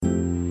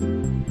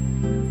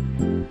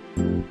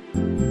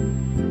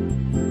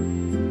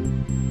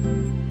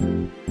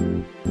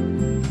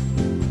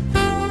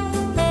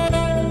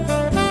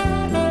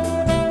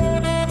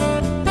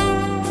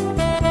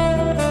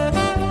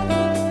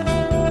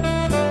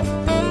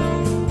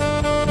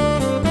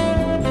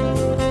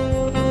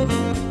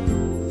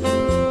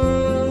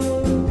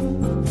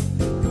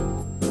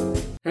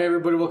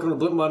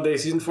Monday,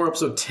 Season 4,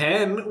 Episode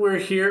 10. We're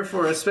here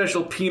for a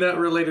special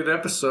peanut-related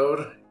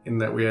episode, in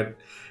that we had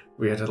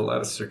a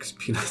lot of circus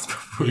peanuts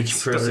before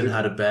Each person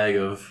had a bag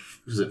of,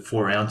 was it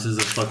 4 ounces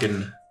of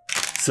fucking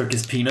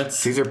circus peanuts?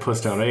 Caesar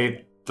pussed out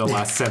 8, the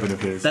last 7 of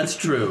his. That's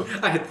true.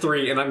 I had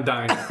 3, and I'm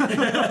dying. I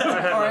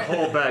had my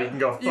whole bag. You can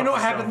go fuck You know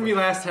what happened to me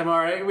last time,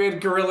 alright? We had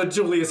Gorilla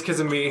Julius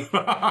kissing me.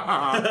 Can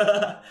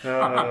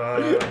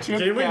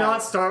we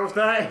not start with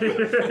that?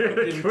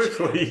 Can we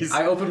please?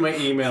 I opened my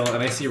email,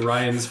 and I see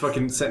Ryan's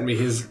fucking sent me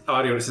his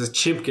audio, and it says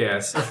chimp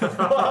gas. Every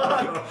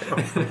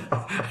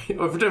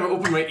time I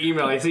open my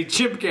email, I see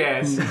chimp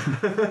gas.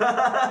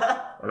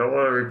 I don't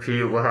want to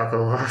repeat what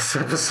happened last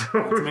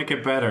episode. To make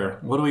it better,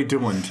 what are we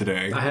doing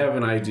today? I have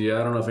an idea.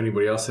 I don't know if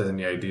anybody else has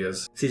any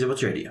ideas. Caesar,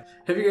 what's your idea?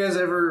 Have you guys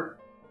ever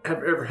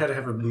had to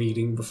have a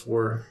meeting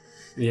before?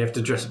 And you have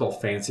to dress up all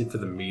fancy for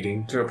the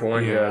meeting. To a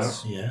point, Yeah.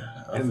 yes. Yeah.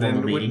 And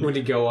then when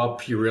you go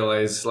up, you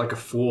realize, like a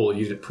fool,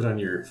 you just put on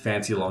your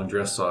fancy long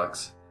dress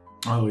socks.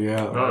 Oh,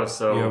 yeah. Oh,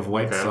 so you have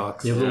white okay.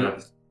 socks. You have Yeah.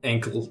 little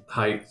ankle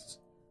height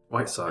white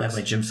I have socks.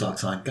 my gym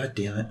socks on. God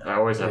damn it. I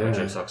always have my Yeah.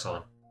 gym socks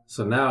on.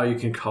 So now you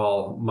can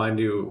call my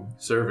new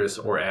service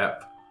or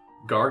app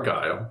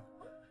Gargyle,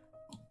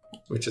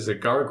 which is a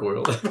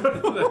gargoyle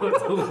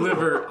that will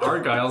deliver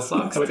Argyle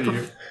socks to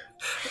you.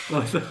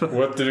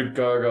 What do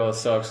gargoyle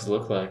socks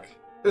look like?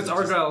 It's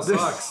Argyle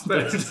socks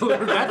that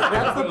deliver.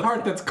 That's the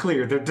part that's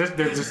clear. They're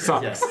just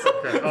socks. Yes.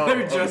 Okay. Oh,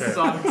 They're just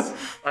socks.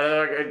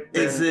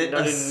 Is it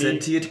a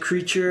sentient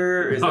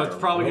creature? Is Oh, it it's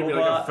probably gonna be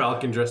like a robot?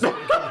 falcon dressed.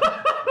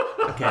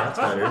 Okay, that's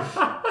better.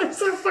 It's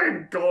a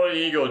fucking golden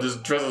eagle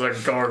just dressed as a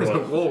gargoyle.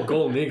 Whoa,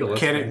 golden eagle. that's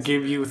Can it fancy.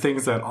 give you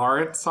things that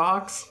aren't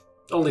socks?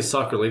 Only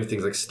sock-related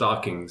things like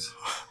stockings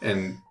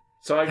and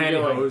So I can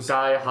get like Pantyhose.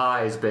 thigh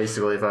highs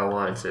basically if I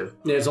wanted to.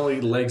 yeah, it's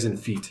only legs and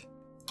feet.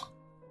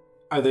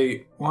 Are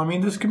they... Well, I mean,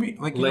 this can be...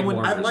 Like, you Leg know when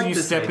warmers. I like you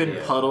this step in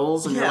idea.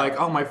 puddles and Yeah. you're like,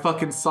 oh, my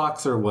fucking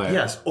socks are wet.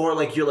 Yes, or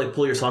like you like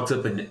pull your socks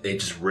up and they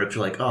just rip.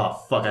 You're like, oh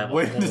fuck, I have a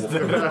When hole. does that...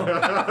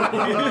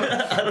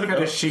 What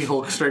kind of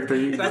She-Hulk strength are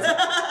you...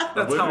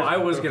 That's how I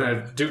was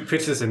gonna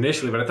pitch this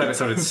initially, but I thought it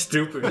sounded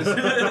stupid.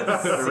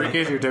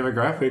 Enrique's your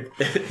demographic.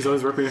 He's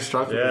always ripping his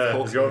socks with his Yeah,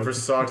 Hulk he's going for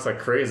strength. socks like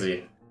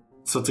crazy.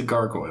 So it's a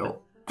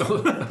gargoyle.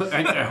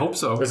 I hope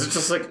so. Is it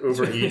just like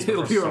Uber Eats?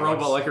 It'll for be a socks?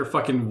 robot like her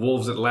fucking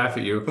wolves that laugh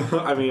at you.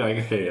 I mean, like,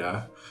 okay,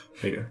 yeah.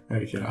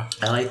 Yeah.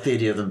 I like the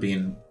idea of them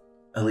being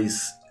at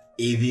least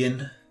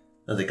avian,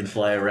 that they can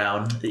fly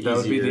around. That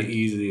would be the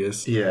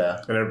easiest. Yeah.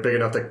 And they're big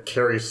enough to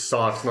carry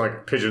socks, not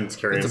like pigeons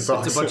carrying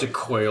socks. It's a bunch of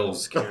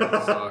quails carrying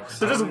socks.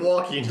 They're just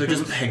walking. They're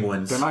just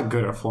penguins. They're not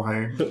good at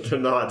flying. They're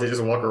not. They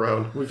just walk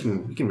around. We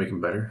can make them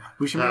better.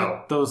 We should How?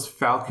 make those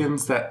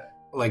falcons that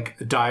like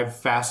dive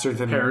faster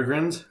than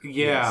Peregrines.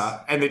 Yeah,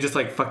 and they just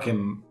like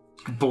fucking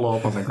blow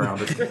up on the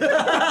ground.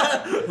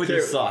 It's with your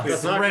socks.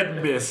 That's not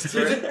red mist.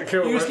 You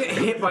just get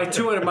hit by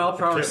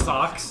 200-mile-per-hour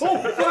socks.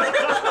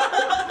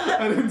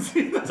 I didn't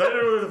see that. Is that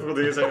what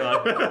you're saying?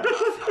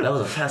 That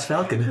was a fast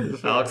falcon.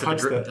 Alex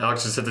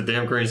Touched just hit the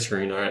damn green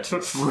screen. All right.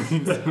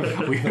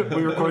 we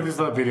record this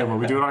on video, but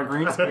we do it on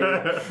green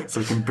screen, so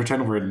we can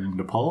pretend we're in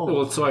Nepal.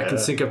 Well, so I can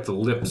sync up the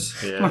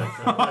lips. Yeah.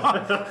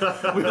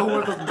 We don't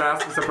wear those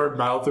masks except for our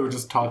mouth, and we're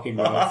just talking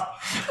about us.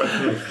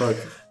 Fuck.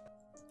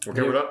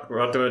 Okay, we're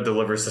not doing a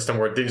delivery system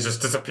where things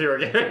just disappear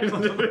again.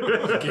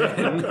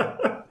 Again.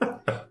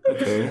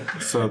 Okay,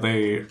 so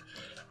they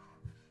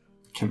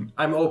can.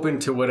 I'm open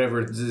to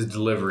whatever is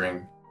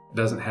delivering. It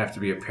doesn't have to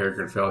be a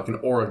peregrine falcon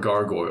or a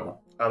gargoyle.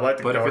 I like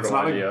the But if it's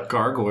gargoyle not idea. a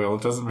gargoyle,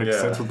 it doesn't make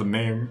Yeah. sense with the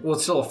name. Well,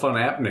 it's still a fun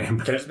app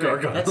name.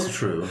 Gargoyle. That's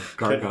true.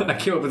 Gargoyle. I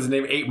came up with his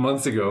name 8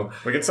 months ago.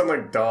 We get some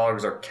like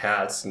dogs or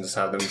cats and just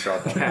have them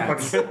drop off.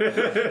 Cats.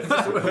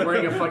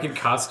 Wearing a fucking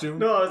costume.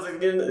 No, I was like,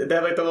 they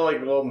have like the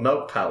little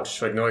milk pouch,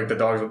 like like the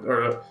dogs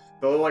or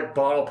the little like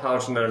bottle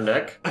pouch in their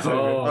neck.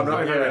 Oh, I'm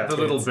not- yeah. the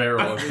little barrel.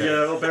 Yeah, Okay.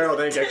 little barrel.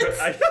 Thank you.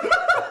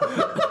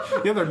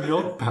 Yeah, their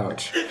milk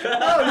pouch. Oh,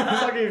 you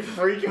fucking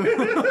freak!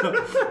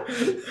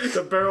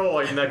 The barrel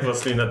like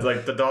necklace thing that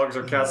like the dogs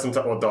or cats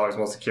sometimes, well, dogs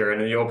mostly carry,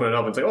 and then you open it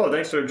up and say, "Oh,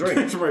 thanks for the drink."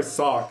 Thanks for my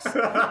socks.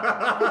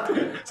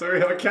 So we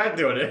have a cat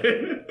doing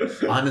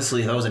it.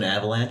 Honestly, if I was an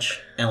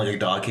avalanche and like a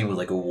dog came with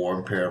like a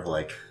warm pair of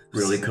like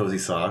really cozy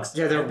socks.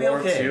 Yeah, they're that'd be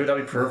warm okay. too.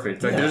 That'd be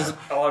perfect. Like Yeah. they're just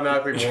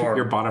automatically warm.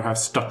 Your bottom half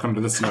stuck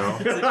under the snow.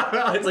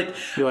 It's like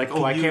You're like,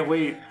 oh, I can't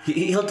wait.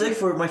 he'll dig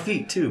for my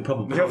feet too,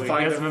 probably. He'll He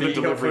find has the another feet.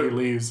 He'll delivery. He put-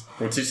 leaves.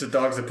 We'll teach the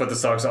dogs to put the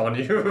socks on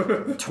you.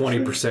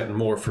 20%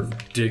 more for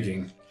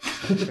digging.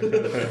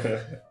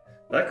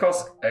 That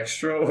costs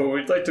extra.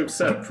 We'd like to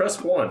accept.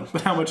 Press 1.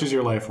 But how much is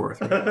your life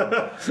worth? Right?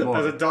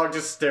 As a dog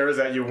just stares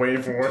at you,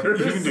 waiting for orders.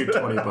 You can do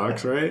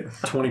 $20, right?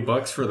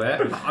 $20 for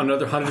that.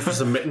 Another 100 for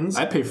some mittens.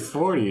 I'd pay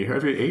 40.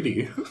 I'd pay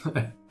 80.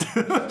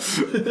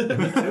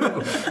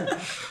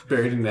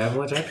 Buried in an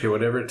avalanche, I'd pay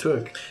whatever it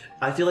took.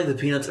 I feel like the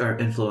peanuts are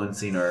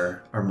influencing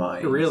our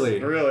minds.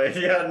 Really? Really?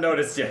 You hadn't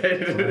noticed yet.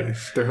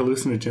 They're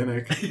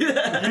hallucinogenic.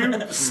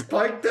 You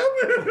spiked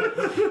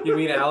them? You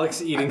mean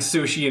Alex eating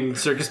sushi and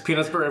circus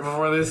peanuts right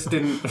before this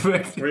didn't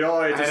affect you? We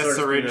all ate I had a just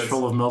syringe peanuts.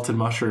 full of melted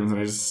mushrooms and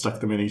I just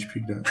stuck them in each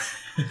peanut.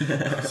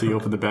 So you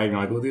open the bag and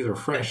you're like, well, these are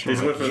fresh. And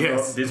These I'm went, like, for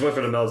yes. these went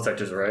for the metal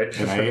detectors, right?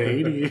 And I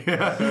ate 80.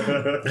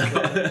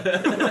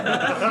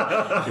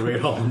 You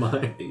ate all of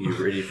mine. You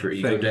ready for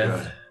ego Thank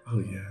death? Oh,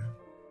 yeah.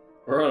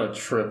 We're on a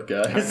trip,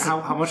 guys.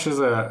 How much is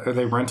are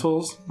they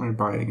rentals or are you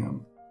buying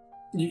them?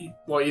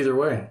 Well, either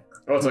way.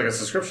 Oh, it's like a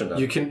subscription now.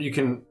 You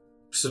can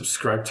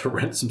subscribe to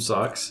rent some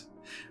socks,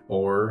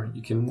 or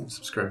you can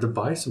subscribe to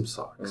buy some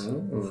socks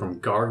from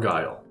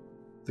Gargoyle.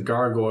 The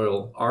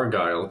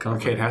Argyle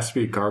company. Okay, it has to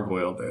be a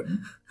gargoyle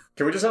then.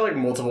 Can we just have like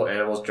multiple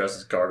animals dressed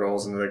as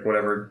gargoyles and like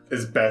whatever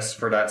is best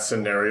for that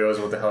scenario is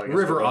what the hell?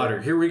 River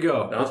Otter, here we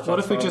go. No, What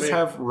if we just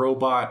have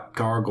robot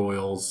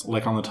gargoyles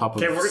like on the top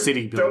of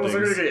city Those are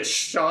buildings? gonna get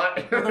shot.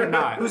 They're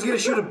not. Who's gonna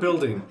shoot a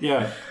building?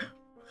 Yeah.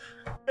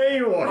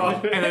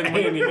 Anyone. And then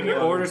when your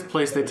order's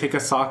placed, they take a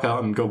sock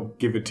out and go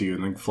give it to you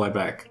and then fly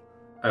back.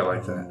 I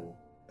like that.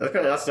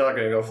 That's not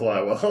gonna go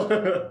fly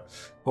well.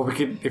 Or we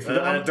could, if you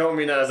don't I want, don't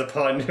mean that as a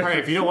pun. all right,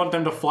 if you don't want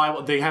them to fly,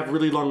 well, they have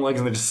really long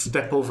legs and they just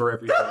step over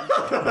everything. I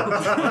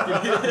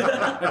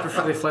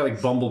prefer they fly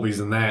like bumblebees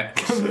than that.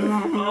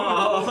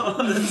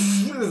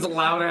 This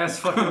loud ass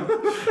fucking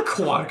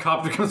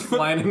quadcopter comes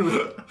flying in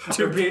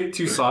with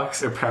two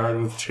socks. They're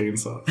powered with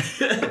chainsaws.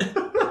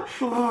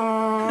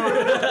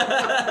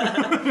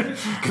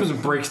 Comes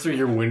and breaks through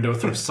your window,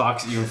 throws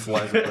socks at you, and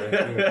flies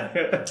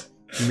away.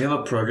 Can we have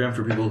a program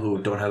for people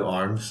who don't have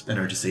arms and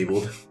are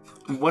disabled?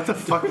 What the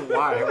fuck?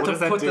 Why? What To does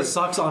that put do? the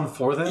socks on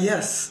for them?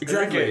 Yes,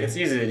 Exactly. It's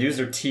easy to use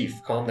their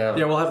teeth. Calm down.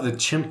 Yeah, we'll have the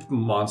chimp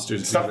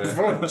monsters Stop do that.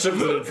 throwing chips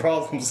into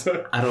problems.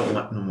 I don't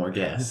want no more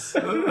gas.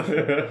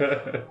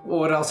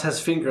 What else has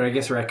finger? I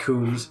guess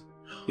raccoons.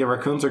 Yeah,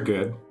 raccoons are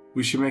good.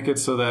 We should make it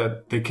so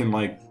that they can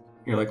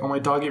you're like, oh, my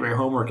dog ate my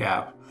homework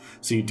app.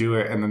 So you do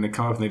it, and then they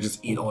come up and they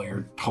just eat all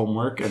your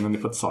homework, and then they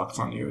put socks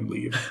on you and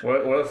leave. What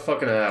a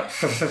fucking app.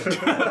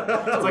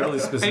 It's like really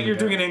specific. And you're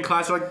doing it in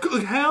class, you're like,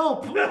 good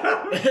help!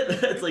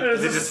 It's like They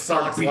just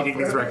start beating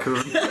these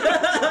raccoons.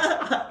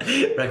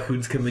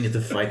 raccoons coming in to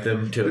fight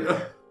them too.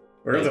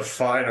 We're going to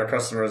fine our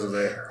customers if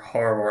they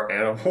harm our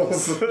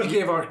animals. You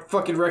gave our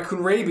fucking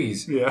raccoon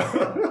rabies. Yeah.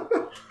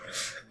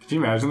 Can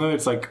you imagine though?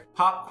 It's like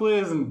pop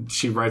quiz, and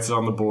she writes it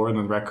on the board, and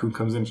then the raccoon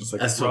comes in, and just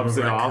like A swarm rubs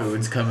of it off.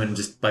 raccoons come and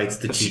just bites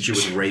the teacher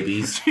with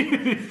rabies.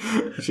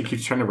 She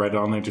keeps trying to write it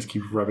on there, just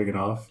keeps rubbing it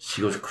off.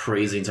 She goes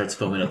crazy and starts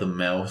foaming at the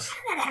mouth.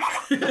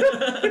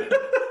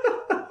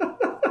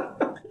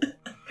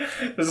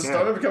 Does it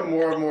start to become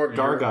more and more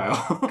Gargoyle.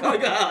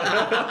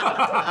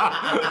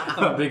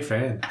 I'm a big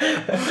fan.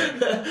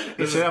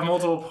 They should have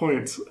multiple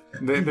points.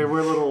 They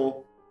wear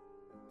little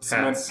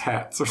cement Hats.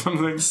 hats or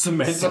something.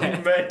 Cement.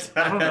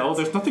 I don't know.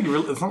 There's nothing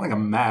real. It's not like a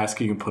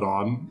mask you can put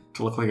on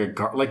to look like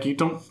a like you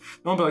don't.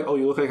 No one be like, oh,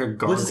 you look like a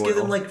gargoyle. We'll just give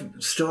them like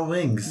stone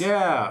wings.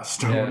 yeah,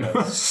 stone.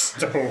 Yeah.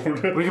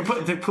 Stoned. We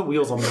can put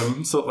wheels on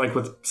them, so like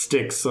with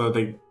sticks, so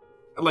they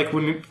like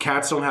when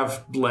cats don't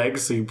have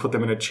legs, so you put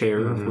them in a chair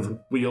with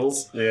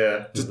wheels.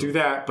 Yeah. Just do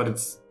that, but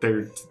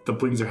the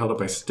wings are held up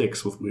by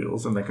sticks with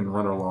wheels, and they can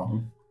run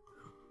along.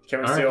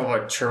 Can't we see all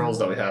our churls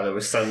that we have that we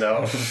send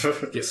out?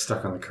 Get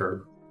stuck on the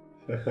curb.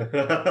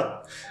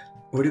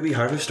 Where do we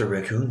harvest our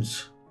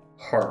raccoons?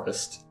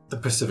 Harvest. The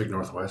Pacific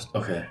Northwest.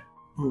 Okay.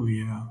 Oh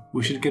yeah,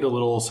 we should get a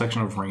little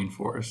section of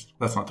rainforest.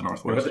 That's not the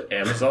What Northwest. about the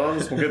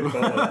Amazons? We'll get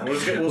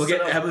boas. We'll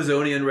get send out-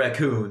 Amazonian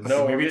raccoons.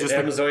 No, Maybe maybe just just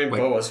like- Amazonian like-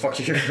 boas. Fuck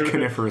you.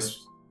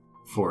 Coniferous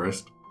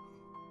forest.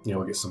 You know,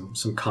 we'll get some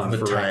The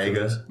conifer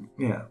raccoons. taiga.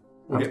 Yeah.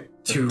 We'll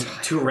get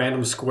two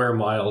random square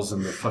miles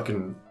in the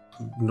fucking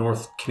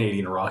North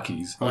Canadian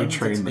Rockies. I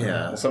train them.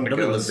 Yeah. Some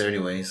Nobody goes- lives there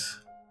anyways.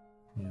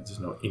 Yeah, there's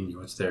no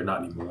Inuits there,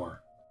 not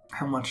anymore.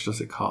 How much does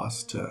it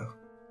cost to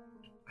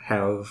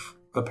have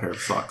a pair of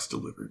socks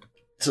delivered?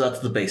 So that's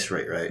the base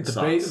rate, right? The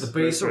Socks.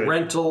 base That's right.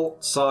 rental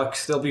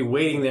socks, they'll be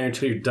waiting there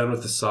until you're done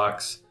with the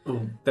socks.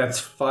 That's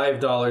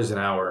 $5 an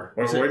hour.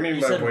 What You do you mean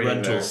you by said waiting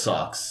rental there?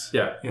 socks.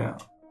 Yeah. Yeah.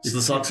 Is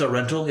the socks are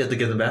rental? You have to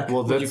give them back?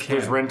 Well, Well, you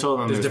there's can. rental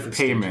and There's there's different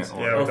payment.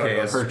 stages. Yeah, we're talking Okay,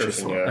 about purchase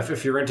subscription, one. yeah.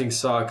 If you're renting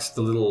socks,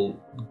 the little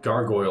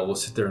gargoyle will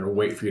sit there and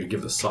wait for you to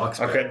give the socks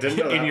back. Okay, didn't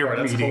know that In your part.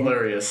 That's meeting.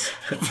 hilarious.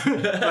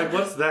 Like,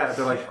 what's that?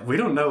 They're like, we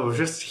don't know. It was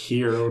just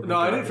here. No,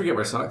 I didn't forget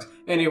my socks.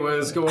 Anyway,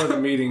 let's go on to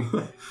the meeting.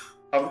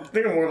 I'm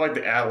thinking more of like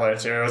the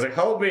avalanche here. I was like,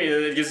 help me,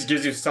 and it just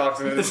gives you socks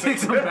and It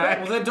takes them back.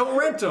 Well, then don't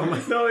rent them.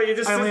 No, you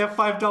just I only sits,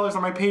 have $5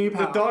 on my PayPal.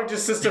 the dog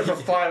just sits there for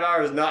 5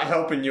 hours not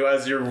helping you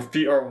as your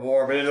feet are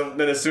warm, and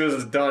then as soon as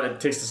it's done, it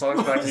takes the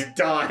socks back and you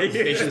die.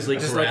 Patiently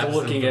Just like grabs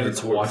looking them at from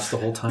its the watch the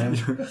whole time.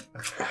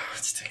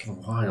 It's taking a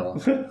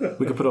while.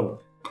 We could put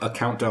a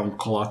countdown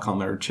clock on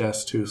their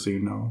chest too, so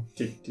you know.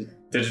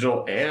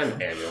 Digital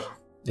and annual.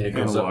 Yeah, it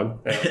goes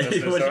up.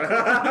 Analog.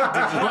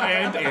 Sorry,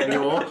 And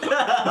annual.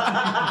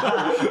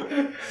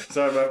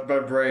 my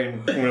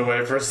brain went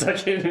away for a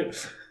second.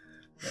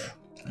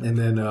 And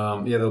then,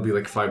 there'll be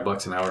like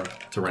 $5 an hour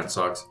to rent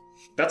socks.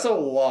 That's a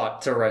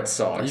lot to rent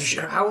Are you socks.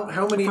 sure?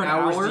 How many For an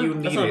hours hour? do you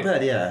That's need not it?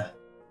 bad, yeah.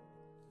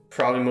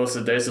 Probably most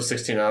of the day, so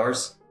 16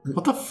 hours.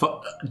 What the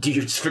fuck? Do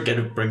you just forget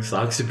to bring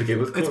socks to begin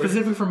with? It's Corey?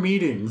 specific for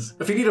meetings.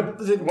 If you need a,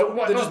 then,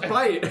 What- then just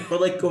buy it. Or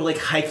like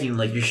hiking,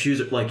 like your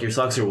shoes, like your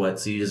socks are wet,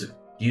 so you just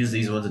use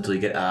these ones until you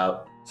get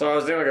out. So I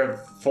was doing like a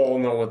full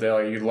normal day.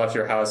 Like you left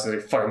your house and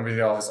like, fuck, I'm gonna be in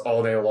the office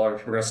all day long.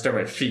 People are gonna stare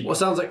at my feet. Well,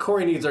 sounds like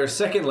Corey needs our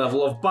second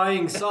level of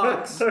buying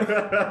socks.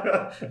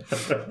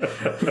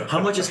 How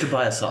much is to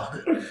buy a sock?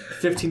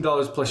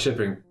 $15 plus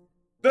shipping.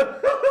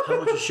 How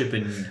much is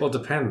shipping? Well, it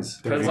depends.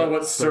 Depends on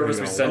what service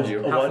we send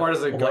you. How far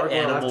does the what gargoyle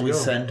have animal to we go?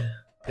 send?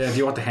 Yeah, do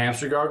you want the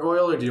hamster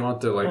gargoyle or do you want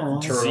the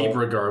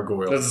zebra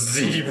gargoyle? The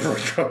zebra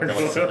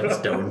gargoyle.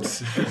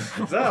 Stones.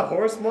 Is that a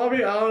horse,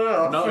 mommy? I don't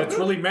know. No, it's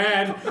really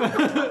mad.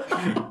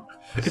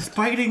 It's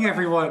biting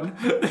everyone.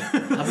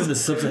 How in the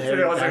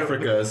sub-Saharan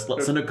Africa?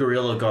 Send a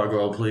gorilla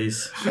gargoyle,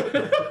 please.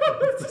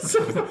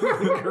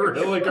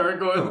 Gorilla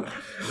gargoyle.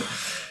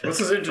 Let's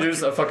just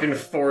introduce a fucking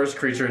forest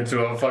creature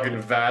into a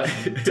fucking vast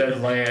dead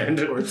land.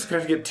 We're just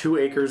going to get 2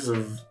 acres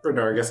of, or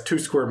no, I guess 2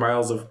 square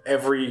miles of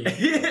every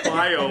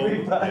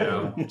biome.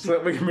 Yeah. So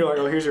that we can be like,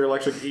 oh, here's your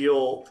electric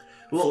eel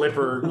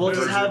flipper. We'll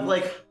just have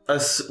like a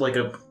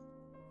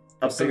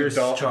bigger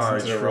dolphins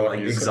charge into the for like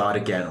Rockies.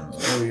 exotic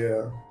animals, Oh,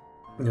 yeah.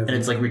 and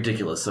it's like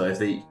ridiculous. So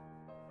if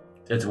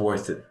it's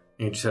worth it.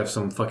 You just have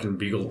some fucking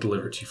beagle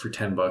delivered to you for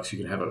 $10. You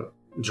can have a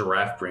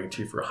giraffe bring it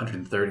to you for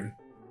 $130.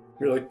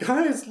 You're like,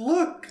 guys,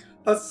 look!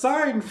 A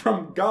sign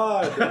from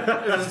God!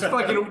 It's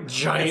fucking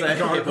giant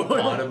It's a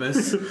gargoyle.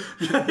 hippopotamus.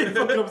 He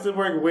comes in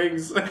wearing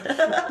wings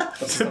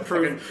to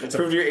prove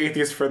to your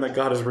atheist friend that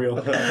God is real.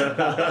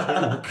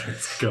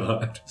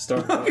 God.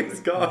 It's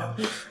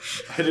God.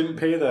 I didn't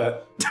pay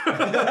that.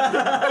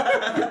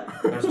 I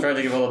was trying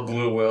to give all the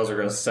blue whales we're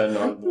gonna send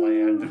on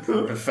land to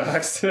prove the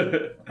facts. I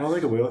don't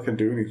think a whale can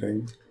do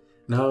anything.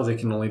 No, they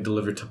can only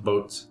deliver to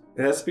boats.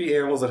 It has to be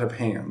animals that have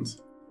hands.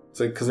 It's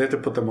like, because they have to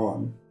put them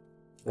on.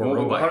 Or Well,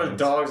 robot how do hands.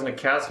 dogs and a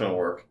cat's gonna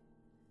work?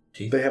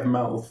 They have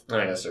mouth.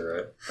 I guess you're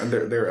right. And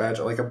they're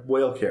agile. Like, a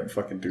whale can't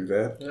fucking do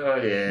that. Oh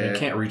yeah. You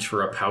can't reach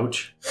for a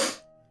pouch.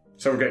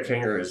 So we got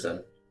kangaroos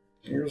then.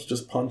 Kangaroos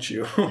just punch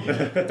you.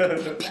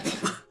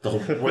 They'll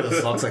wear the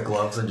socks like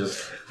gloves and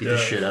just beat the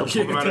shit out.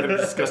 Pull them out of their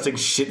disgusting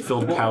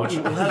shit-filled pouch.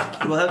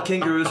 We'll have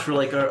kangaroos for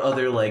like our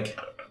other like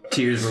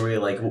tiers where we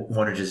like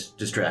want to just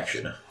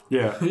distraction.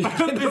 Yeah.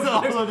 It's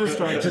also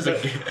distracting. Just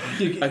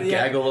a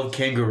gaggle of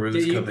kangaroos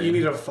You come in.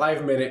 need a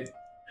 5-minute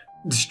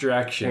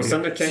distraction. Well,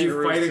 send the So you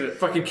kangaroos fight a to-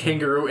 fucking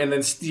kangaroo and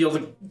then steal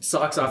the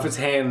socks off its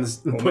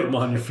hands and put them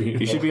on your feet.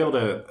 You should be able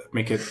to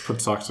make it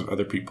put socks on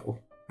other people.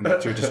 And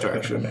that's your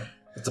distraction.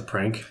 It's a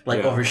prank.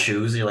 Like Yeah. over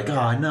shoes, and you're like,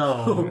 oh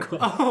no.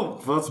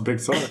 Oh, well, that's a big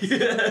sock.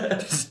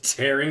 Just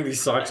tearing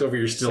these socks over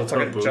your It's steel-toed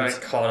like a boots.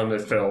 giant condom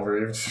that fell over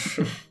you.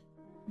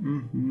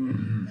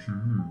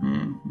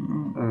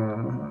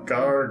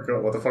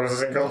 Gargoyle. What the fuck is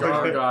this thing called?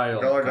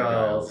 Gargoyle.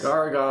 Gargoyles.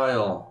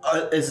 Gargoyle.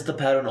 Is the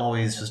pattern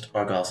always just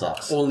argyle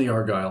socks? Only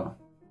Argyle.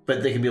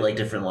 But they can be like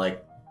different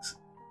like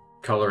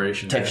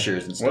Coloration.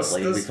 textures and stuff. What's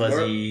Like it can be this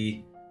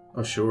fuzzy.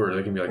 Oh, sure.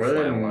 They can be like What are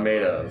they flannel.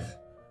 made of?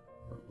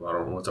 I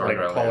don't know what's Like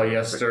Argyle.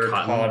 polyester,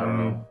 Like I don't cotton,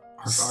 know.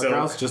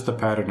 Argyle's just the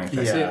pattern, I think.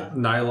 Yeah. Is it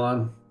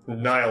nylon?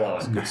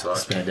 nylon. Good sock.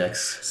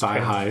 Spandex. Thigh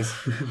highs.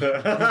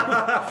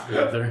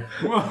 Leather.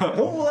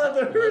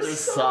 Leather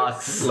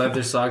socks.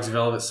 Leather socks,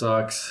 velvet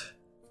socks.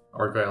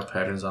 Argyle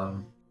patterns on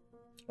them.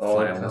 all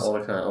the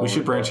Flannels. kind. We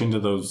should branch into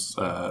those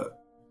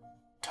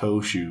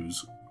toe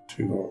shoes,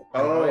 too.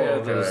 Oh, yeah,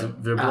 okay. those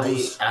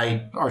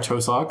Vibrams. Our toe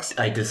socks?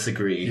 I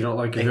disagree. You don't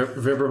like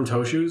Vibram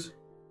toe shoes?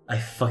 I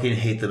fucking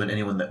hate them and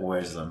anyone that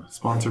wears them.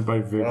 Sponsored by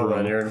Well, then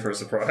Vibram. you're in for a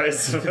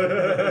surprise.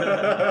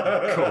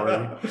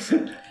 Corey.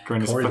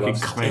 Growing his Corey fucking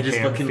loves- They clamp just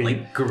hand fucking feet.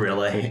 like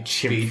gorilla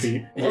Chimp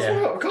feet.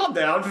 Yeah. Calm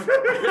down.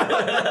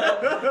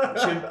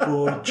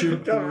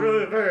 Chimpo, Got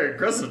really very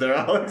aggressive there,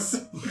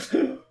 Alex.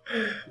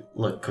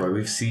 Look, Corey,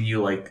 we've seen you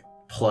like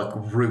pluck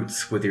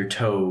roots with your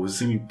toes.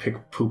 Seen you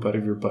pick poop out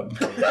of your butt.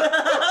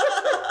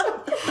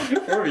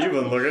 Where have you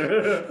been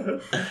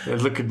looking?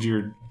 And look at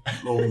your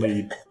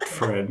only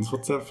friends.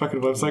 What's that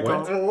fucking website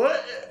called?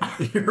 What?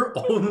 Your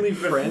only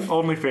friend?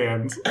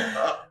 OnlyFans.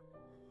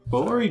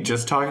 What were we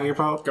just talking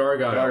about?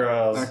 Gargoyle.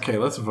 Gargoyles. Okay,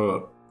 let's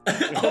vote.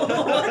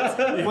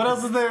 What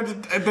else is there?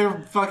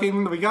 They're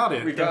fucking. We got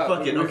it. We got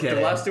fucking okay.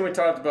 The last thing we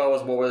talked about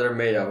was what were they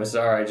made of. It's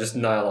alright, just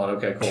nylon.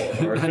 Okay,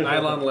 cool.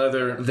 Nylon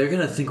leather. They're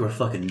gonna think we're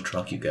fucking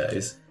drunk, you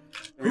guys.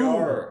 We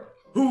are.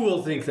 Who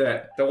will think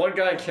that? The one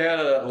guy in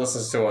Canada that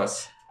listens to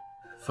us.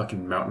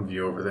 Fucking Mountain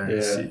View over there. I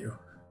Yeah. see you.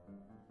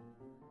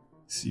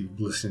 See you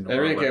listening to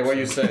our Enrique, what do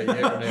you website. say?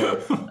 Yeah or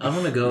no? I'm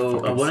gonna go.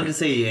 I wanted to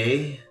say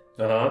yay.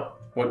 Uh huh.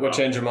 What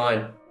changed your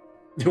mind?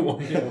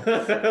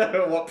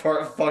 What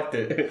part fucked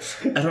it?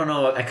 I don't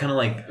know. I kind of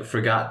like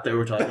forgot that we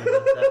were talking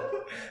about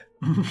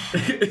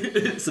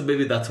that. So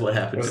maybe that's what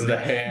happened. Was to it me. the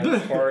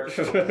hand part?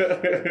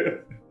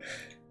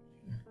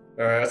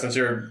 Alright, since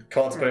you're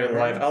contemplating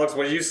life, Alex,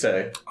 what do you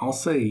say? I'll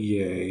say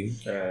yay.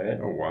 Alright.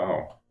 Oh,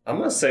 wow. I'm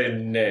gonna say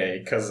nay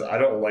because I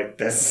don't like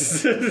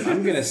this.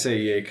 I'm gonna say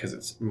yay because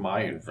it's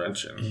my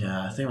invention.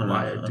 Yeah, I think I'm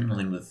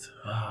running with.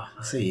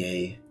 I'll say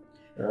yay.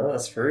 Oh,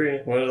 that's free.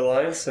 What did the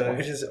lions say?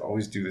 Why does it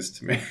always do this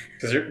to me?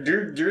 Because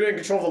you're in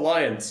control of the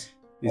lions.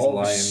 These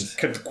lions.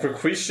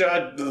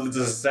 Quisha,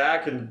 the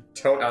Zach, and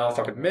Toad. I don't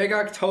fucking. Meg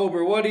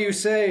October, what do you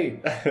say?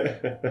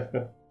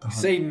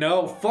 Say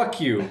no,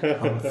 fuck you.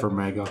 For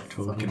Meg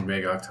October. Fucking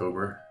Meg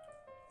October.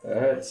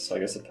 Alright, so I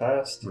guess it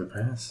passed. We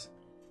pass.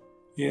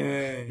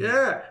 Yay.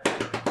 Yeah.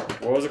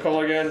 What was it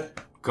called again?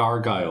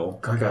 Gargoyle.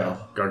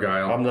 Gargoyle.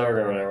 I'm never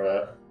gonna remember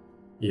that.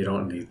 You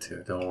don't need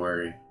to. Don't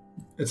worry.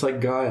 It's like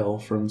Guile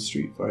from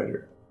Street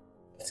Fighter.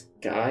 It's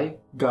Guy?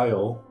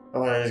 Guile.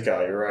 Oh, that is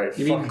Guy, you're right.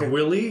 You mean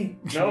Gwilly?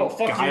 No,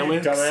 fuck you,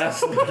 Guilix? dumbass.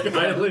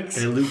 Guilix?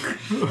 Hey, Luke.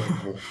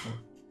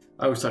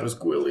 I always thought it was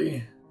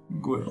Gwilly.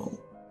 Guile.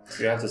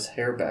 You have this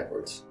hair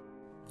backwards.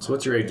 So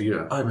what's your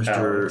idea? Hi, Alex,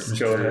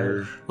 go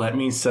Mr. Let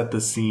me set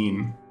the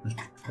scene.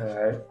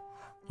 Alright.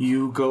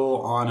 You go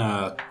on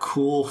a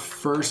cool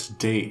first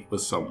date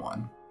with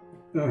someone.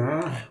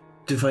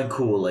 Define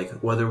cool,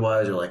 like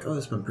weather-wise, or like, oh,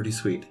 it's been pretty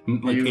sweet.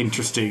 Like You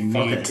interesting,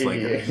 fucking neat, like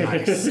idiot.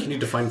 nice. Can you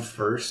define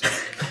first?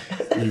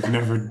 You've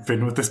never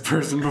been with this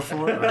person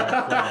before?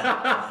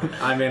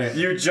 I'm in it.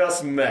 You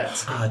just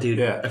met. Dude,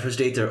 Yeah. first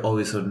dates are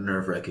always so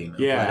nerve-wracking.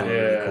 Yeah.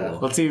 Yeah. Cool.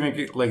 Let's even make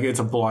it like it's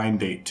a blind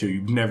date too.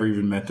 You've never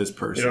even met this You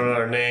person. don't know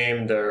their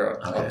name, their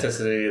Okay.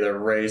 authenticity, their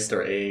race,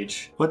 their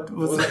age. What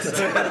was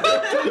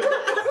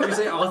that? Did you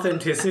say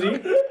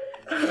authenticity?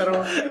 I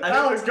don't.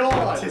 Alex, go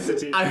on!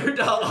 I heard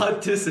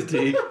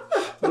authenticity.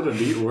 What a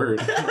neat word.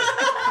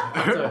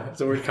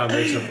 It's a weird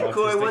combination of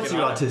Coy, what's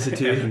your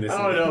autisticity?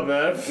 I don't know,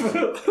 man.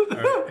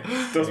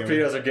 Those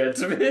peanuts are getting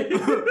to me.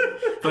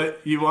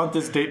 But you want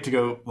this date to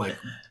go like,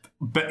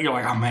 you're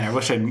like, oh man, I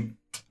wish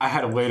I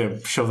had a way to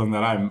show them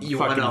that I'm You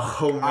fucking, want a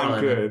home run.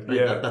 I'm good. Like,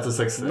 Yeah. that's a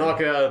sex thing.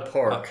 Knock it out of the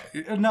park.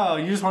 No,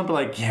 you just want to be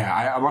like,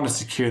 yeah, I want to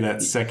secure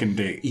that second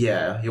date.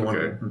 Yeah, you want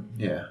Okay.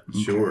 Yeah.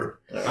 Sure.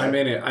 I'm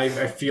in it.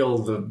 I feel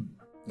the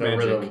The magic.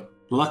 rhythm.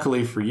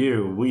 Luckily for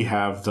you, we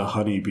have the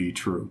honeybee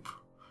troop.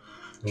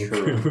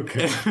 True.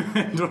 Okay.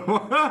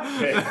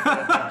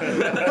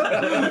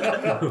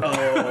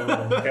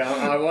 Okay,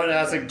 I want to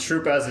ask like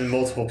troop as in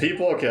multiple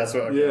people. Okay, that's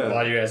what. Yeah.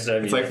 Why do you guys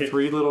said It's like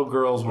 3 little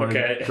girls wearing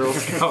Okay. Girl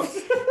Scout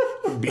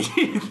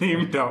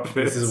themed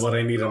outfits. This is what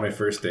I need on my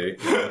first date.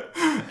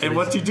 And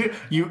what you do,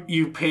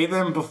 you pay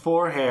them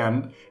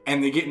beforehand,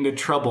 and they get into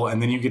trouble,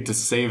 and then you get to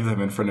save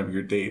them in front of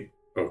your date.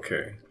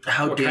 Okay.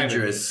 How What kind of-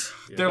 dangerous.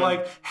 They're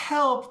like,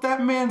 help,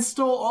 that man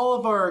stole all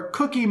of our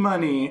cookie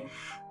money.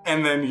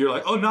 And then you're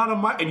like, oh, not on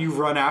my... And you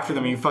run after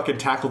them and you fucking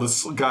tackle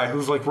this guy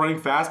who's like running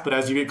fast, but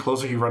as you get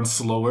closer, he runs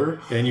slower.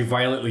 And you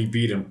violently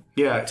beat him.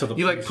 Yeah, Till the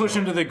you like police push show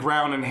him to the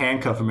ground and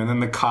handcuff him. And then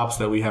the cops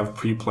that we have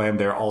pre-planned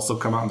there also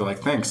come out and they're like,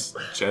 thanks,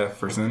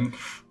 Jefferson,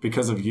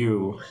 because of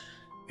you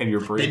and your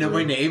bravery. They know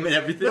my name and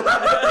everything.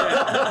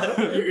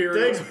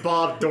 Thanks,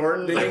 Bob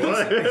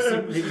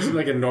Dorton. He seemed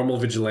like a normal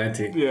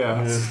vigilante.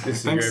 Yeah. This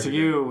is Thanks your- to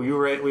you, we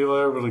were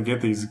able to get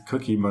these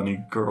cookie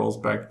money girls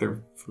back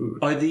their food.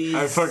 Are these...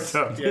 I fucked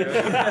up.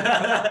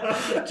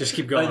 Just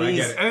keep going. Are I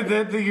these- get it. And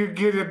then you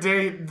get a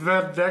date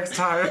the next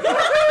time.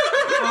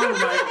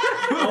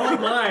 Oh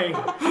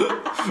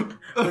my!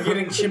 We're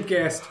getting chimp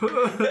gassed.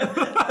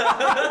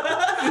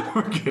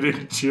 We're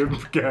getting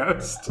chimp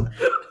gassed.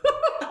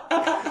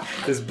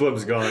 This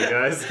bloom's gone,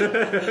 guys.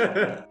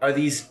 Are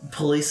these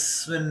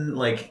policemen,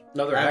 like,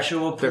 No, they're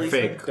actual They're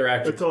policemen? fake. They're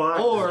active.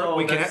 Or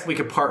we that's-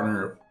 could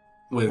partner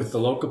With with the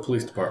local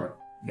police department.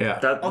 yeah.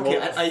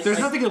 Okay, There's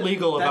nothing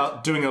illegal that's-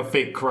 about doing a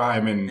fake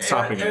crime and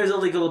stopping There's it.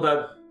 illegal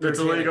about... It's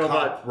irritating a illegal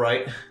cop, about-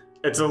 right?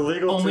 It's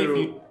illegal Only to. if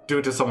you do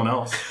it to someone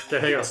else. Okay,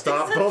 hang on,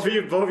 stop. Both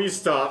of you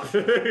stop.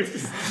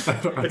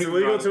 It's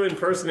illegal to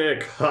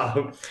impersonate a cop.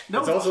 No,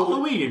 it's it's also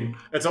Halloween.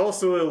 It's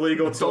also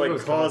illegal to all like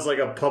those cause like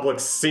a public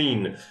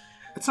scene.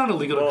 It's not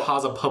illegal Well, to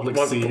cause a public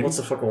What- scene. What's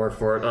the fucking word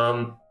for it?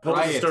 Public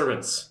Riot.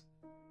 disturbance.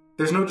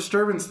 There's no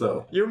disturbance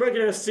though. You're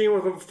making a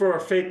scene for a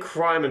fake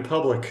crime in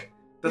public.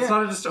 That's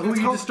not a who are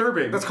you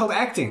disturbing? That's called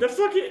acting. The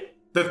fucking.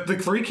 The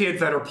 3 kids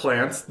that are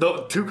plants,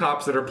 the 2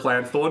 cops that are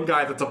plants, the 1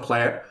 guy that's a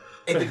plant.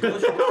 If it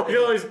goes Look at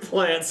all these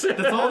plants.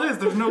 That's all it is.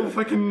 There's no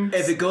fucking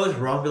if it goes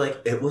wrong, be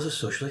like, it was a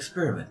social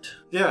experiment.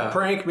 yeah.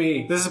 Prank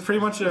me. This is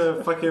pretty much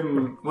a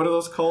fucking what are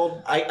those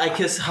called? I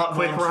kiss hot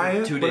Quick mom for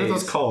riot? 2 What are days.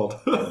 those called?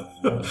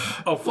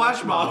 Oh,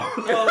 flash mob.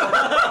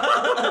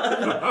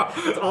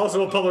 It's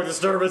also a public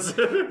disturbance.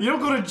 You don't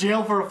go to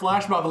jail for a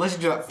flash mob unless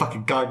you do that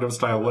fucking Gangnam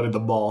Style one in the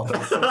mall.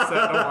 That's so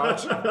sad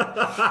to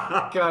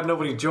watch. God,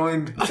 nobody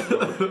joined. I'm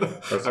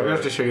gonna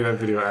have to show you that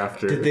video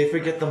after. Did they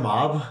forget the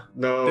mob?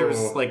 No.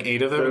 There's like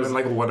 8 of them, and then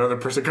like one other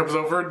person comes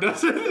over and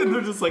does it, and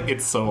they're just like,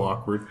 it's so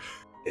awkward.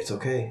 It's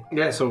okay.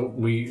 Yeah, so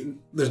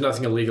there's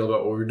nothing illegal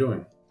about what we're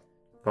doing.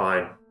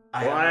 Fine.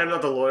 Well, I am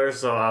not the lawyer,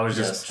 so I was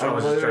just. Yes, our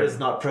lawyer is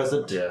not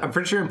present. Yeah. I'm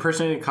pretty sure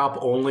impersonating a cop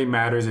only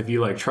matters if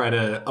you like try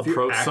to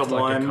approach act like a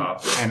someone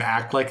cop. and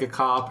act like a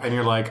cop, and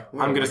you're like,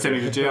 I'm gonna send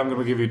you to jail. I'm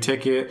gonna give you a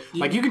ticket.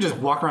 Like you can just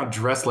walk around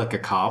dressed like a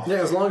cop. Yeah,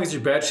 as long as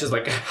your badge is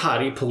like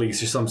hottie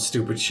police or some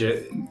stupid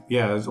shit.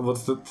 Yeah.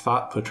 What's the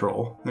thought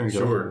patrol? There you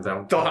Sure, that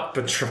one. Thought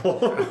Patrol.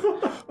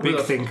 go. Big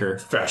thinker.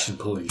 Fashion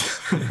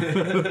police.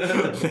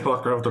 They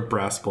walk around with a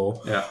brass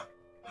bowl. Yeah.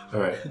 All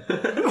right.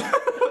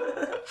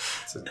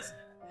 It's a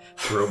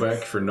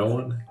throwback for no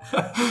one.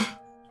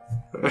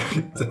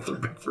 It's a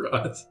throwback for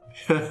us.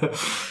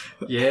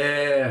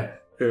 Yeah.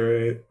 All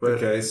right.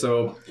 Okay,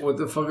 so what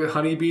the fuck?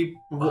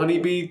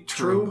 Honeybee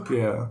troop?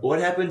 Yeah. What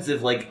happens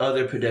if like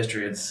other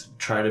pedestrians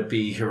try to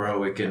be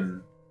heroic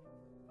and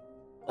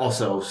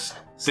also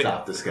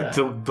stop this guy?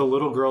 The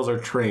little girls are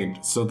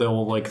trained, so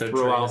they'll like They're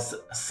throw trained out. as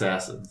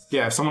assassins.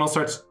 Yeah, if someone else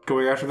starts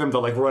going after them,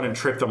 they'll like run and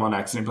trip them on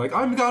accident. Be like,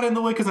 I got in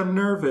the way because I'm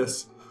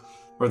nervous.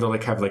 Or they'll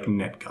like have like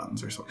net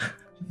guns or something.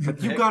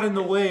 Like, you got in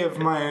the way of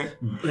my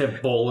They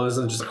have bolas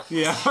and just like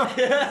yeah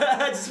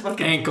Just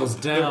fucking ankles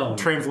down.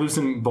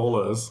 translucent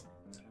bolas.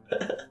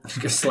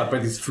 You get slapped by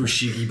these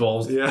fushigi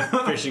balls. Yeah.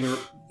 Fishing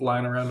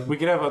line around them. We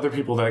could have other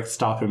people that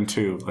stop him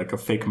too, like a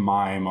fake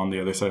mime on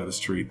the other side of the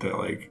street that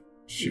like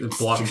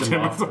Blocks shoots him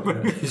or off.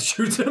 something.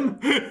 Shoots him.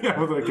 Yeah,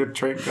 with like a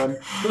train gun,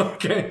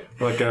 Okay.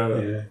 like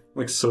a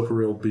like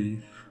Soparil B.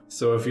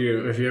 So if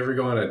you ever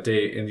go on a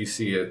date and you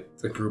see a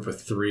group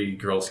of 3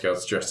 Girl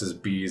Scouts dressed as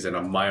bees and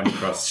a mime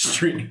across the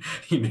street,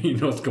 you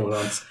know what's going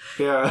on.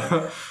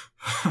 Yeah.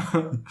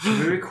 Can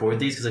we record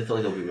these? Because I feel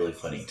like it'll be really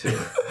funny too.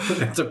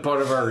 It's a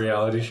part of our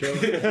reality show.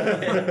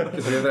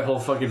 Because we have that whole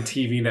fucking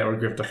TV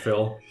network we have to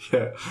fill.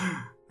 Yeah.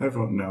 I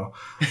won't know.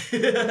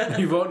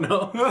 You won't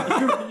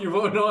know. You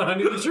won't know on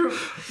Honeybee Troop.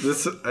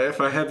 This,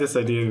 if I had this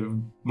idea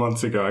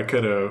months ago, I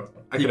could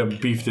have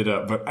beefed it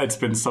up, but it's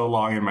been so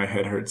long and my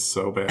head hurts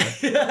so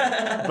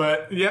bad.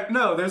 But yeah,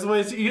 no, there's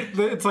ways.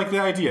 It's like the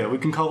idea. We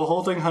can call the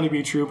whole thing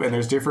Honeybee Troop, and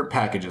there's different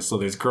packages. So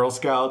there's Girl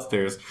Scouts.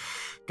 There's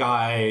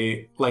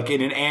guy like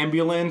in an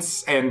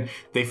ambulance, and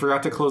they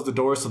forgot to close the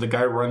door, so the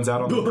guy runs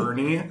out on the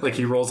Bernie. Like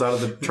he rolls out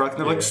of the truck, and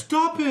they're like,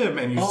 "Stop him!"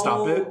 And you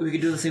stop it. We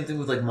could do the same thing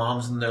with like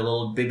moms and their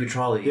little baby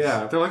trolleys.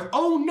 Yeah, they're like,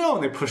 "Oh no!"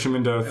 And they push him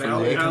into a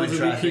freeway. How would be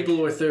traffic.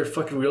 people with their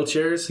fucking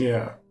wheelchairs?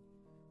 Yeah.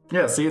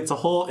 Yeah, see, it's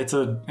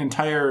an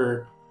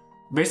entire,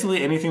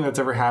 basically anything that's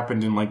ever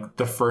happened in like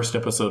the first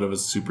episode of a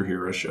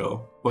superhero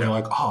show. Where they're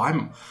like, oh,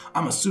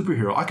 I'm a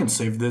superhero. I can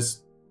save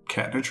this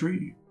cat in a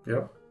tree.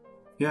 Yep.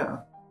 Yeah.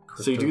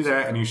 So you do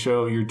that and you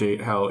show your date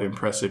how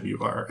impressive you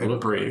are and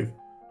Look, brave.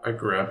 I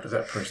grabbed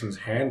that person's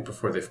hand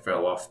before they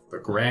fell off the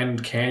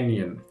Grand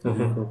Canyon.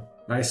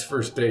 Nice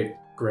first date,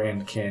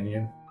 Grand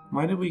Canyon.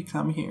 Why did we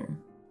come here?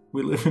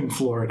 We live in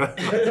Florida.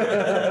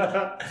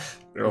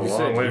 You're a You long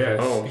said way yes.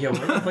 from home.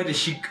 Yeah, why did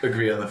she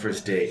agree on the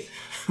first date?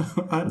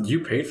 You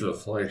paid for the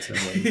flights.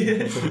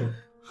 Anyway.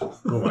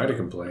 Who am I to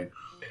complain?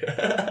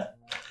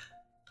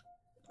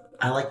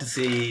 I like to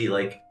see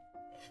like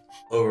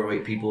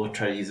overweight people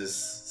try to use this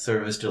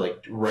service to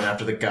like run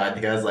after the guy.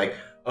 The guy's like,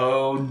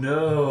 "Oh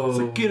no!" It's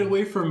like, get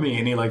away from me.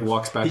 And he like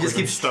walks He backwards just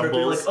and keeps tripping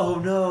stumbles. like, "Oh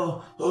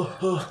no!"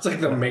 Oh. It's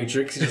like the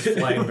Matrix, just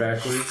flying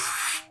backwards.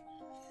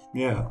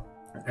 Yeah.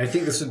 I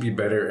think this would be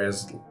better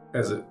as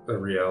a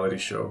reality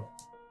show.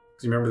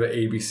 'Cause you remember the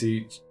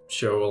ABC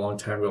show a long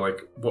time ago,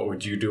 like What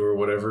Would You Do or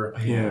whatever,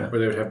 Yeah. where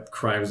they would have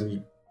crimes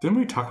and Didn't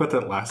we talk about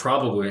that last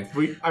probably.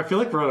 I feel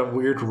like we're on a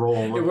weird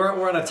roll.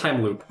 We're on a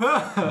time loop.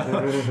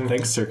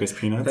 Thanks, Circus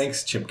Peanuts.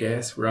 Thanks, Chimp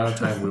Gas. We're on a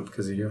time loop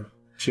because of you.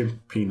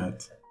 Chimp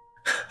Peanuts.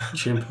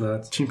 Chimp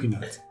Nuts. Chimpy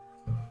Nuts.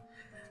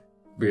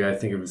 But yeah, I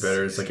think it'd be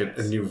better. It's like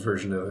a new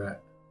version of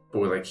that. But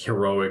with like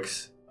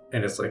heroics.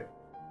 And it's like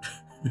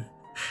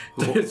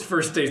it's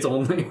first dates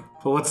only.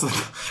 But what's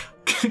the...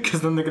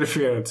 Because then they're going to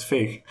figure out it's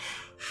fake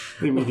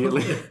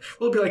immediately.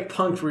 Well, it'd be like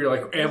Punked, where you're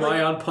like, am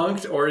I on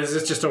Punked? Or is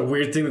this just a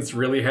weird thing that's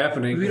really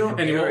happening? We don't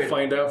and you air won't it.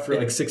 find out for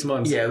like 6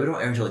 months. Yeah, we don't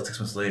air until like 6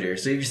 months later.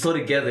 So if you're still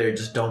together,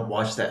 just don't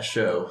watch that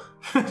show.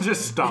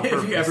 Just stop If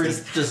her. you ever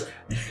Just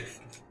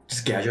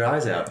gouge your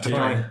eyes out.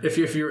 Fine. if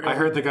you're I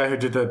heard the guy who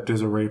did that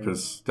is a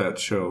rapist, that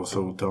show,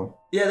 so don't.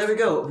 Yeah, there we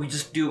go. We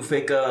just do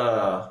fake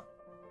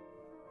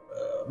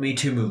Me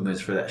Too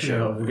movements for that you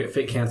know, show. we'll get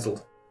fake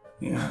canceled.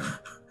 Yeah.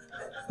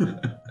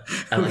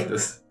 I like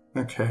this.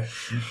 Okay.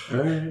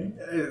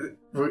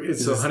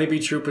 So Honeybee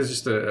Troop is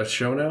just a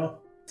show now?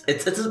 I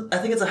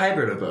think it's a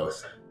hybrid of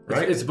both.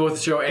 Right? It's both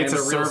a show and It's a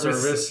a real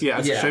service. Yeah,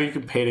 it's a Yeah. show you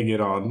can pay to get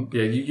on.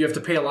 Yeah, you have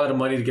to pay a lot of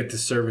money to get the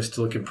service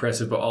to look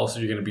impressive, but also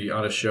you're going to be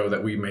on a show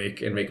that we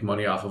make and make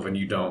money off of, and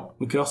you don't.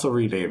 We could also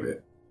rename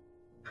it.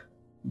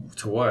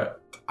 To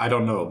what? I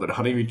don't know, but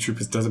Honeybee Troop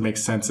doesn't make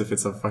sense if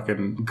it's a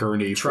fucking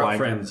gurney Trout flying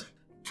Friends.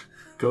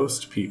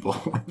 ghost people.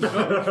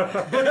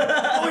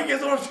 Oh, you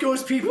guys watch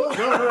Ghost People?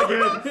 Go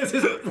again. This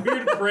is a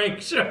weird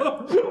prank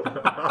show.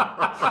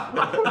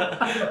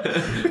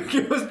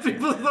 Ghost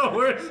People's the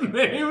worst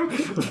name.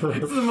 It's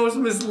the most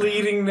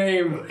misleading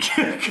name.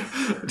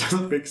 It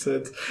doesn't make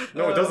sense.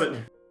 No, it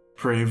doesn't.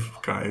 Brave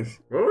guys.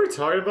 What were we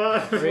talking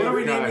about? What are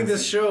we naming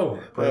this show?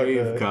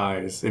 Brave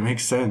guys. It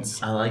makes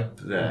sense. I like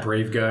that.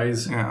 Brave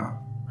Guys. Yeah.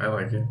 I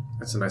like it.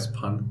 That's a nice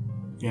pun.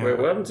 Yeah. Wait,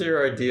 what happened to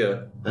your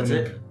idea? That's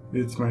it.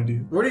 It's my idea.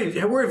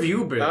 Where have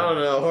you been? I don't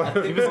know.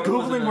 He was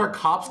Googling where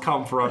cops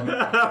come from.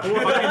 Forgot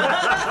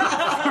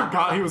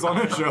he was on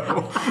a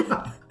show.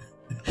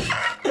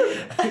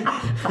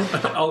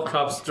 All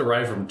cops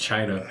derive from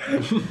China.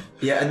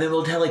 Yeah, and then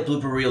we'll have like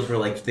blooper reels where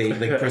like the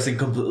person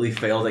completely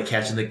failed at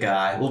catching the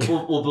guy. We'll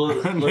blur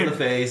the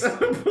face.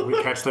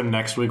 We catch them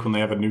next week when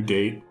they have a new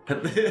date.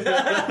 And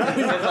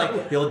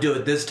like he'll do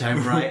it this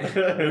time, right?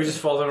 And we just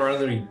fall down around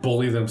them and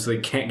bully them so they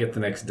can't get the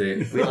next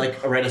date. We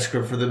like write a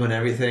script for them and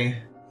everything.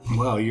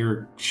 Wow,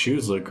 your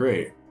shoes look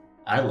great.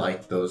 I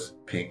like those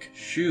pink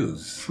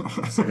shoes.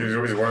 So he's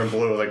always wearing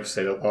blue, like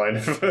say the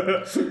line.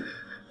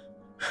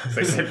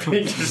 They said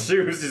pink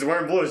shoes. He's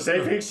wearing blue. Say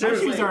pink My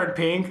shoes. shoes aren't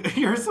pink.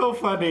 You're so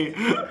funny.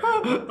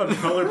 I'm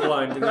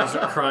colorblind and they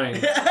start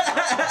crying.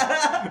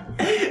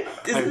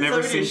 I've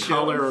never seen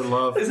color or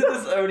love. Isn't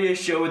this already a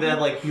show where they have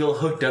like you'll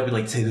hooked up and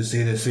like say this,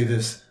 say this, say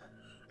this?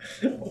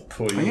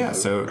 Pull you. Oh, yeah,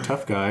 so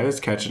Tough Guys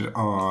catch it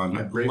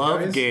on Brave Love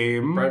Guys?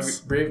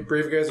 Games. Brave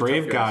guys. or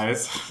Brave tough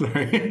guys.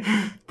 Sorry.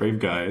 Brave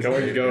Guys.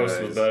 Going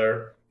Ghost was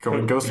better.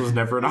 Going Ghost was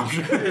never an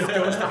option.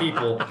 Ghost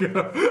people.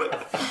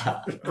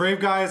 Brave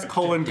Guys,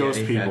 Ghost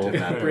Danny people. Phantom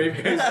Matter.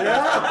 Brave guys.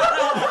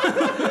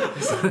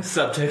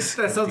 Subtext.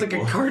 That sounds like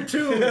a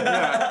cartoon.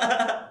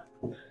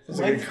 It's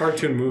like a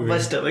cartoon movie. My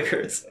stomach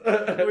hurts. We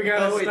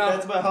gotta Oh wait, stop.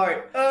 that's my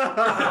heart.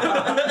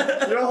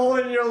 You're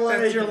holding your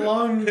leg. That's your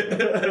lung.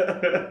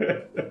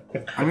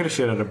 I'm gonna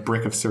shit out a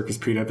brick of circus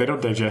peanut. They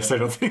don't digest, I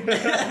don't think.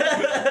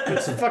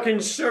 It's fucking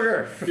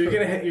sugar. You're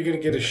gonna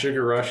get a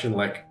sugar rush in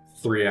like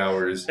 3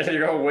 hours. And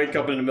you're gonna wake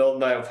up in the middle of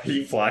the night with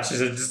heat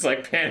flashes and just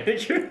like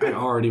panic. I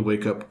already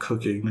wake up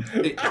cooking.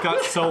 It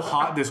got so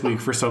hot this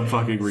week for some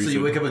fucking So reason.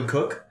 you wake up and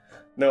cook?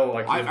 No,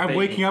 like I'm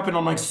waking up and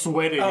I'm like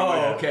sweating.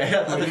 Oh, okay.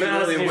 I thought you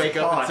Imagine really wake it's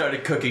up and hot.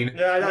 started cooking.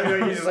 Yeah, I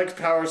know he's just like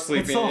power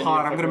sleeping. It's so and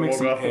hot. you I'm gonna make fucking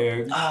some woke up.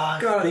 eggs. Ah,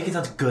 bacon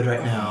sounds good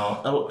right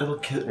now. It'll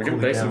kill. We can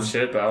bake some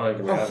shit, but I don't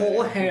think A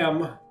whole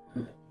ham.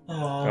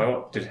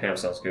 Oh, dude, ham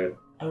sounds good.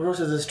 I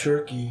roasted this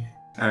turkey.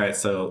 All right,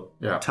 so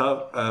Yeah.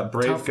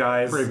 brave Tough-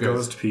 guys, brave guys.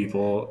 ghost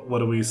people. What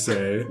do we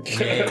say? You're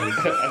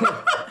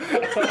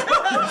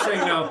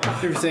saying no.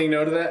 You're saying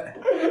no to that?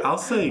 I'll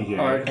say yeah.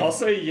 All right. I'll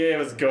say yeah, it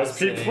was ghost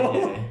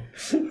people.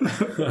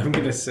 I'm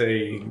gonna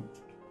say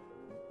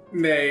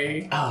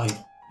nay. Oh,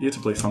 You have to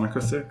play Sonic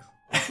 06.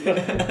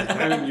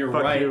 I mean, you're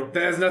Fuck right. you.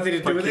 That has nothing to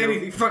do Fuck with you.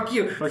 anything. Fuck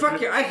you.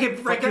 Fuck you. I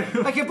can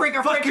break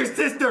a Fuck your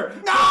sister!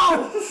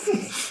 No!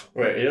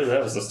 Wait, he doesn't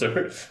have a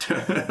sister.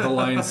 The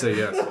lions say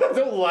yes.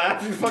 Don't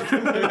laugh, you fucking.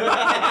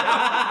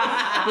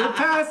 It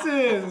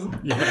passes!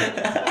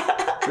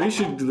 Yeah. We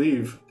should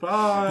leave.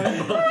 Bye.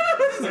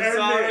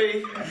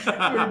 sorry.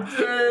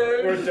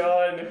 We're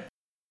done.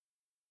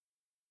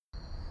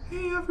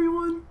 Hey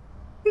everyone,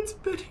 it's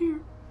Bet here.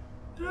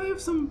 And I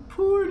have some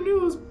poor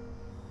news.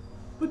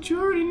 But you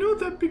already know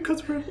that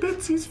because we're at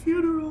Betsy's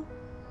funeral.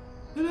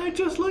 And I'd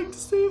just like to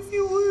say a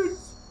few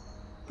words.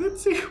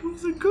 Betsy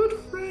was a good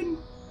friend.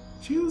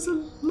 She was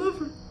a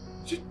lover.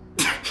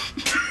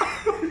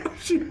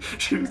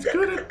 She was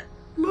good at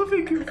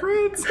loving her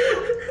friends.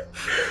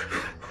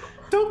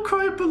 Don't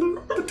cry,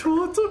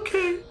 Batul. It's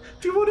okay.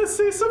 Do you want to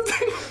say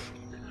something?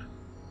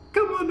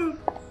 Come on up.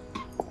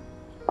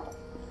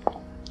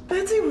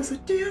 Betsy was a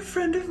dear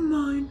friend of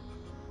mine.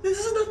 This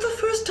is not the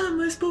first time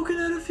I've spoken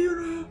at a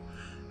funeral.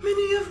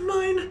 Many of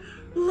mine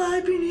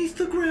lie beneath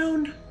the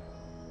ground.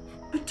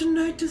 But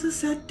tonight is a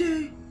sad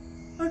day.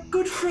 Our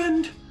good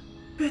friend,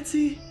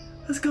 Betsy,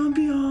 has gone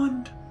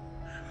beyond.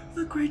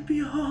 The great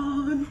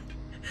beyond.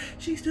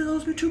 She still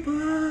owes me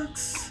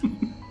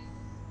 $2.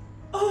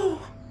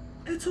 Oh,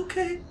 it's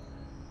okay.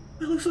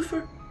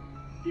 Lucifer,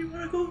 you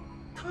wanna go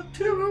talk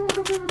to him?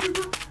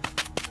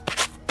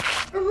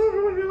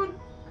 Hello, everyone.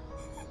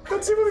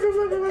 Betsy was a good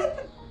friend of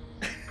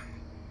mine.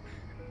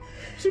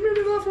 She made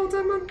me laugh all the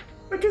time, man.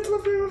 My kids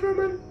love being with her,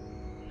 man.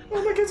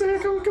 Oh, my kids are here.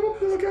 Come on,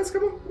 little guys,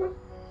 come on.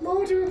 Mom,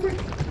 what do you think?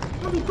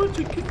 I'm a bunch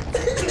of kids.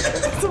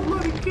 That's a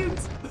lot of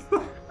kids.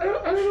 I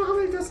don't know how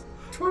many there's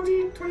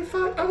 20,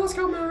 25. I lost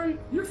count, Mary.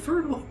 You're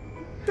fertile.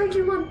 Thank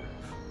you, man.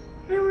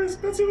 Anyways,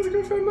 Betsy was a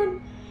good friend,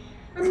 man.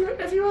 And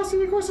if you ask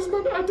any questions,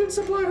 man, I did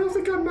supply her with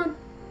a gun, man.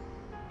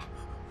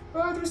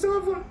 They still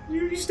have one.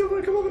 You still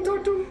want to come up and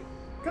talk to him?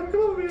 Come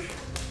over here.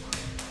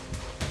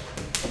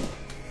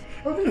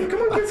 Okay, come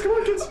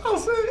on, kids.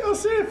 I'll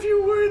say a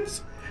few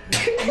words.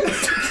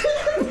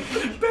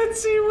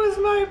 Betsy was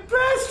my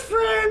best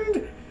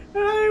friend,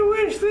 and I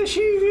wish that she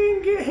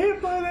didn't get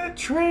hit by that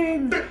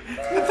train.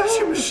 I thought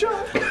she was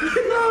shot.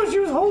 No, she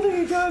was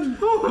holding a gun.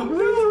 Oh,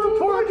 no,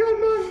 poor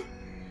gun, man.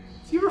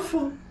 It's your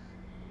fault.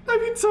 I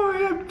mean,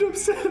 sorry, I'm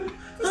upset. I'm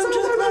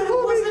just glad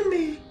it wasn't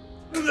me.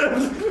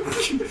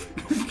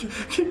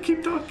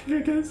 Keep talking, I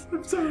guess.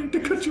 I'm sorry to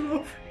cut you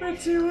off.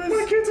 Betsy was...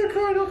 My kids are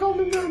crying, I'll calm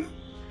them down.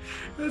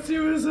 Betsy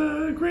was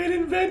a great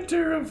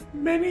inventor of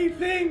many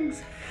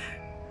things.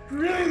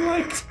 Really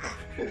liked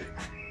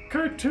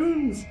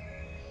cartoons.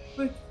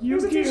 like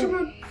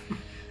Yu-Gi-Oh!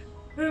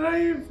 And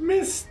I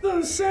miss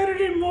those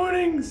Saturday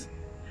mornings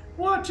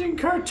watching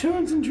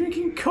cartoons and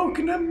drinking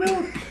coconut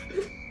milk.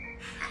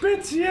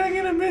 Bitsy, I'm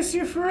gonna miss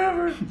you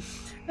forever.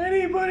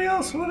 Anybody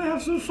else want to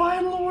have some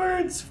final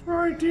words for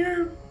our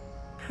dear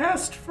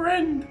past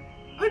friend?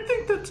 I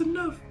think that's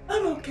enough.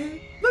 I'm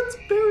okay. Let's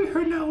bury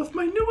her now with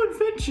my new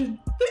invention,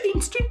 the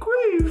instant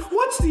grave.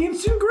 What's the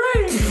instant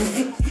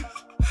grave?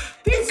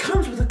 It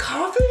comes with a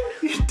coffin?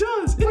 It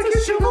does. It's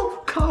a shovel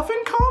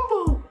coffin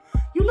combo.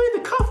 You lay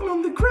the coffin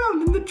on the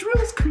ground and the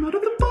drills come out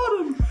of the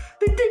bottom.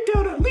 They dig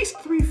down at least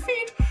 3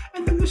 feet,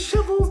 and then the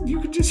shovel you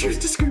can just use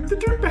to scrape the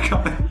dirt back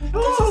up.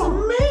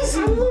 Oh, this is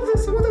amazing! I love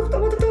this. I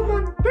want the top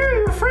one. Bury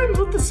your friends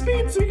with the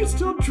speed so you can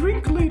still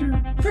drink later.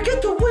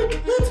 Forget the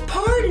wick. Let's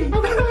party.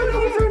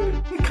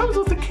 It comes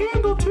with a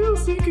candle too,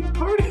 so you can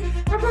party.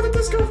 I brought the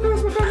disco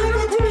girls with my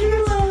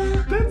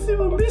Betsy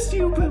will miss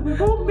you, but we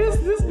won't miss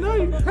this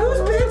night. How's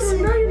Betsy?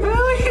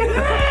 Hell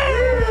yeah!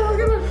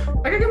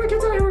 I gotta get my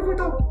kids out of here real quick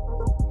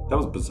though. That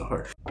was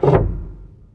bizarre.